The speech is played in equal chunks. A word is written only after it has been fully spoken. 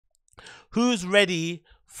Who's ready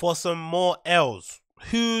for some more L's?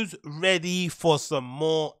 Who's ready for some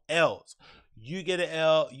more L's? You get an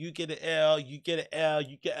L, you get an L, you get an L,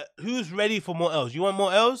 you get who's ready for more L's? You want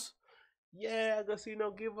more L's? Yeah,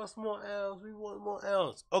 Agostinho, give us more L's. We want more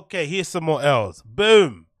L's. Okay, here's some more L's.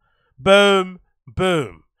 Boom. Boom.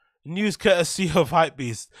 Boom. News courtesy of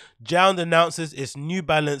Hypebeast. JJJJound announces its New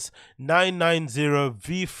Balance 990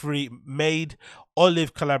 V3 made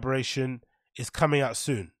olive collaboration is coming out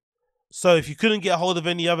soon. So if you couldn't get hold of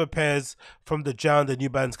any other pairs from the JJJJound and New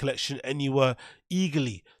Balance collection and you were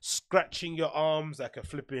eagerly scratching your arms like a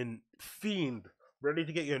flipping fiend, ready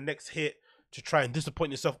to get your next hit to try and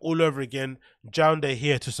disappoint yourself all over again, JJJJound are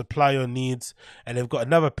here to supply your needs, and they've got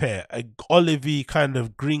another pair, a olivey kind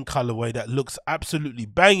of green colorway that looks absolutely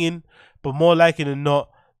banging, but more likely than not,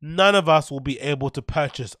 none of us will be able to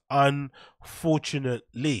purchase,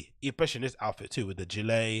 unfortunately, especially in this outfit too, with the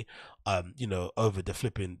gilet, you know, over the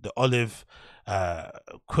flipping the olive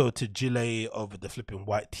quilted gilet over the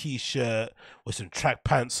white t-shirt with some track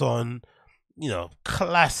pants on. You know,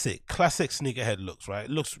 classic sneakerhead looks, right?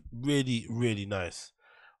 It looks really, really nice.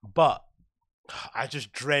 But I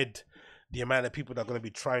just dread the amount of people that are going to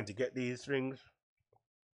be trying to get these things.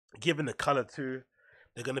 Given the color too,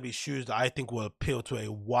 they're going to be shoes that I think will appeal to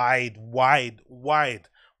a wide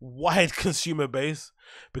consumer base,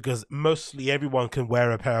 because mostly everyone can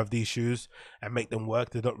wear a pair of these shoes and make them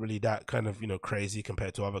work. They're not really that kind of, you know, crazy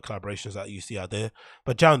compared to other collaborations that you see out there.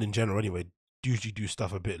 But JJJJound in general, anyway, usually do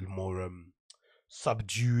stuff a bit more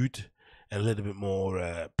subdued and a little bit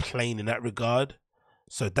more plain in that regard.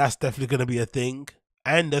 So that's definitely going to be a thing.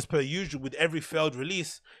 And as per usual with every failed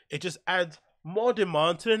release, it just adds more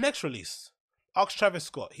demand to the next release. Ask Travis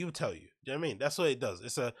Scott, he will tell you. Do you know what I mean? That's what it does.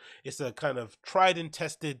 It's a kind of tried and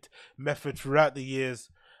tested method throughout the years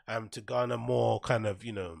to garner more kind of,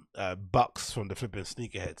 you know, bucks from the flipping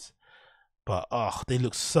sneakerheads. But they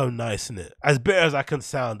look so nice in it. As bitter as I can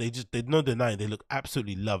sound, they no denying they look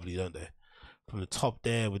absolutely lovely, don't they? From the top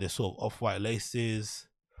there with their sort of off-white laces,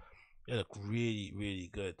 they look really, really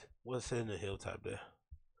good. What's saying the heel type there?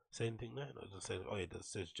 Say anything there? No, it doesn't say. Oh, yeah, it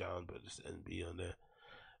says JJJJound, but just NB on there.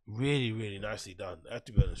 Really, really nicely done. I have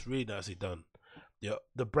to be honest, really nicely done.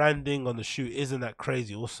 The branding on the shoe isn't that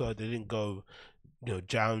crazy. Also, they didn't go, you know,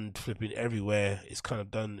 JJJJound flipping everywhere. It's kind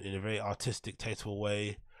of done in a very artistic, tasteful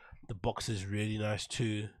way. The box is really nice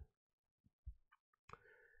too.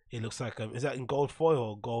 It looks like is that in gold foil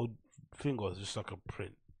or gold thing, or just like a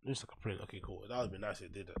print? Just like a print. Okay, cool. That would be nice if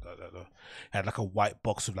it did that. It had like a white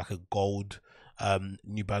box with like a gold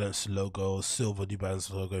New Balance logo, silver New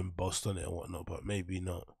Balance logo embossed on it and whatnot, but maybe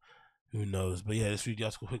not. Who knows? But yeah, let's read the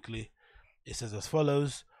article quickly. It says as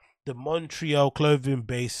follows: the Montreal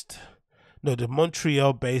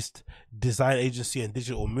based design agency and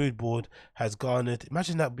digital mood board has garnered.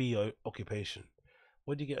 Imagine that be your occupation.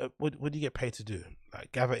 What do you get? What do you get paid to do?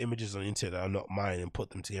 Like gather images on the internet that are not mine and put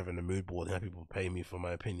them together in a mood board and have people pay me for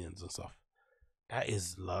my opinions and stuff. That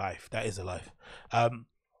is life. That is a life.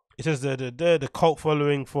 It says the cult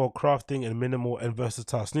following for crafting and minimal and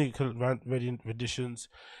versatile sneaker editions.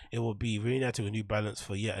 It will be reunited with New Balance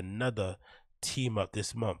for yet another team up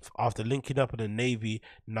this month after linking up on the Navy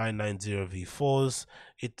 990 V4s.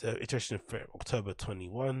 Iteration in October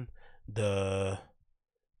 21. The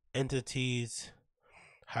entities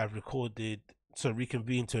have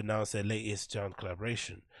reconvened to announce their latest JJJJound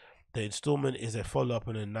collaboration. The installment is a follow-up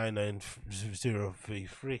on the 990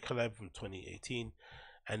 V3 collab from 2018,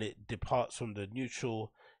 and it departs from the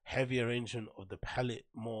neutral, heavy arrangement of the palette,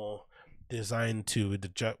 more designed to with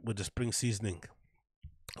the spring seasoning.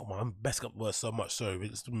 Oh man, I'm messing up words so much. Sorry,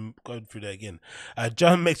 let's go through that again.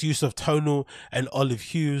 JJJJound makes use of tonal and olive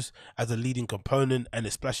hues as a leading component, and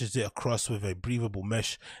it splashes it across with a breathable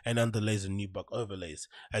mesh and underlays and nubuck overlays.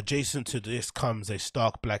 Adjacent to this comes a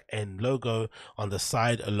stark black end logo on the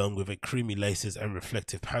side, along with a creamy laces and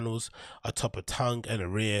reflective panels atop a tongue and a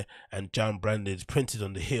rear, and JJJJound branded printed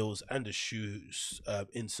on the heels and the shoes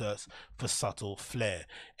inserts for subtle flair.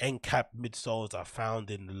 End cap midsoles are found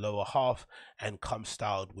in the lower half and come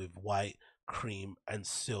styled with white, cream and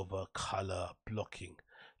silver color blocking.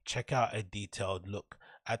 Check out a detailed look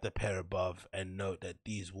at the pair above and note that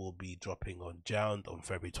these will be dropping on JJJJound on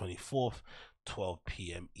February 24th 12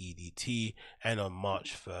 p.m. EDT and on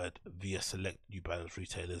March 3rd via select New Balance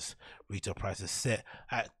retailers. Retail prices set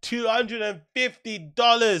at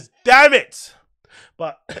 $250. Damn it!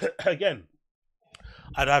 But again,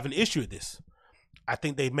 I don't have an issue with this. I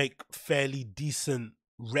think they make fairly decent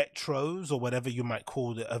retros, or whatever you might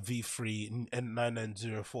call it, a V3 and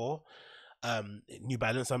 9904 New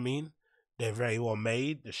Balance. I mean, they're very well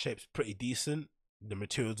made. The shape's pretty decent. The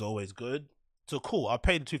material's always good. So cool. I'll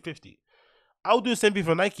pay the $250. I'll do the same thing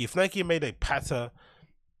for Nike. If Nike made a patter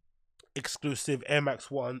exclusive Air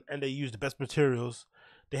Max 1 and they used the best materials,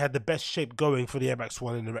 they had the best shape going for the Air Max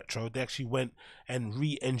 1 in the retro. They actually went and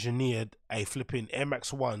re-engineered a flipping Air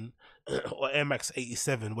Max 1 or Air Max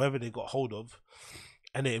 87, wherever they got hold of,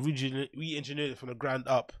 and they re-engineered it from the ground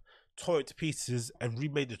up, tore it to pieces, and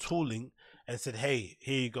remade the tooling and said, "Hey,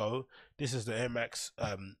 here you go. This is the Air Max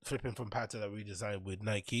flipping from pattern that we designed with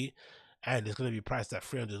Nike, and it's going to be priced at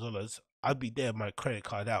 $300. I'd be there, my credit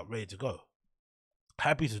card out, ready to go.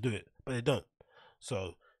 Happy to do it, but they don't.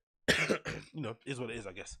 So, is what it is,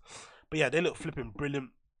 I guess. But yeah, they look flipping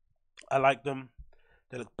brilliant. I like them.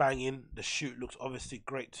 They look banging. The shoot looks obviously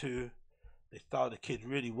great too. They style the kid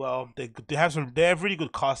really well. They have really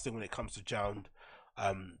good casting when it comes to JJJJound,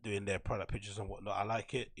 doing their product pictures and whatnot. I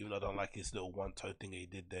like it, even though I don't like his little one toe thing he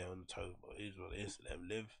did there on the toe. But it is what it is. Let them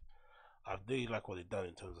live. I really like what they've done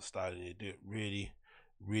in terms of styling. They do it really,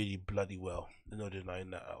 really bloody well. No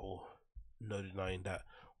denying that at all. No denying that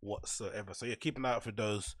whatsoever. So yeah, keep an eye out for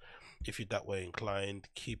those if you're that way inclined.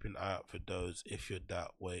 Keep an eye out for those if you're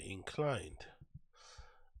that way inclined.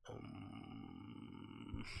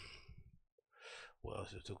 What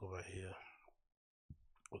else to talk about here?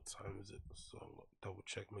 What time is it? So I'm gonna double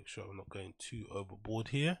check, make sure I'm not going too overboard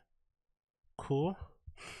here. Cool.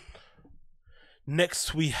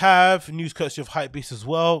 Next, we have news courtesy of Hypebeast as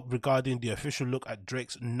well regarding the official look at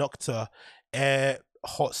Drake's Nocta Air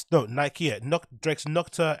Nike, Drake's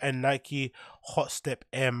Nocta and Nike Hot Step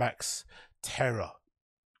Air Max Terra,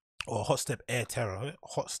 or Hot Step Air Terra,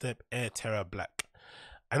 Hot Step Air Terra Black.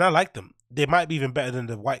 And I like them. They might be even better than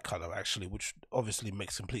the white color, actually, which obviously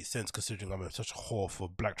makes complete sense considering I'm such a whore for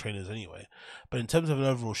black trainers anyway. But in terms of an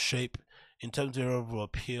overall shape, in terms of their overall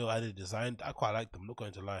appeal, how they're designed, I quite like them, not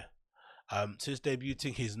going to lie. Since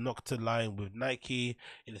debuting his Nocta line with Nike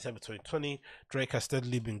in December 2020, Drake has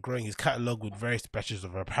steadily been growing his catalog with various batches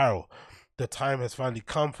of apparel. The time has finally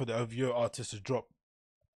come for the OVO artist to drop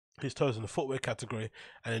his toes in the footwear category,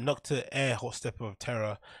 and the Nocta Air Hot Step of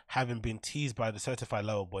Terror, having been teased by the certified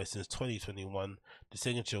lover boy since 2021, the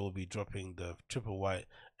signature will be dropping the triple white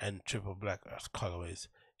and triple black as colorways.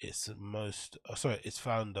 Its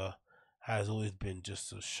founder has always been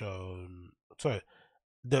just shown.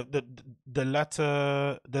 The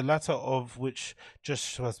latter of which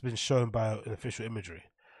just has been shown by an official imagery.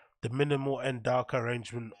 The minimal and dark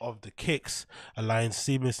arrangement of the kicks aligns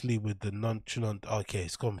seamlessly with the nonchalant. Okay,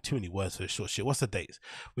 it's gone too many words for short shit. What's the date?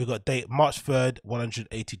 We got date March 3rd,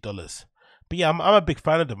 $180. But yeah, I'm a big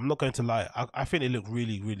fan of them. I'm not going to lie. I think they look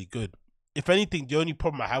really, really good. If anything, the only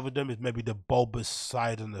problem I have with them is maybe the bulbous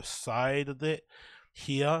side on the side of it.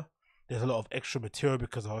 Here, there's a lot of extra material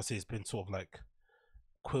because obviously it's been sort of like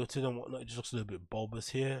quilted and whatnot. It just looks a little bit bulbous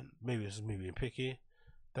here. Maybe it's just me being picky.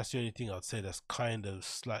 That's the only thing I'd say that's kind of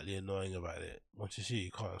slightly annoying about it. Once you see it,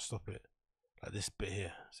 you can't stop it. Like this bit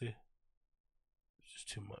here, see? It's just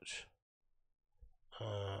too much.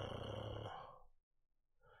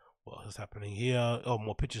 What is happening here? Oh,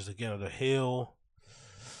 more pictures again of the hill.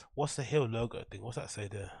 What's the hill logo thing? What's that say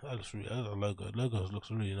there? That looks really. That's a logo. Logo looks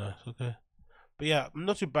really nice. Okay, but yeah, I'm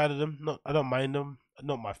not too bad at them. I don't mind them.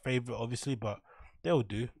 Not my favorite, obviously, but they'll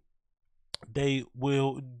do. They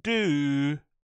will do.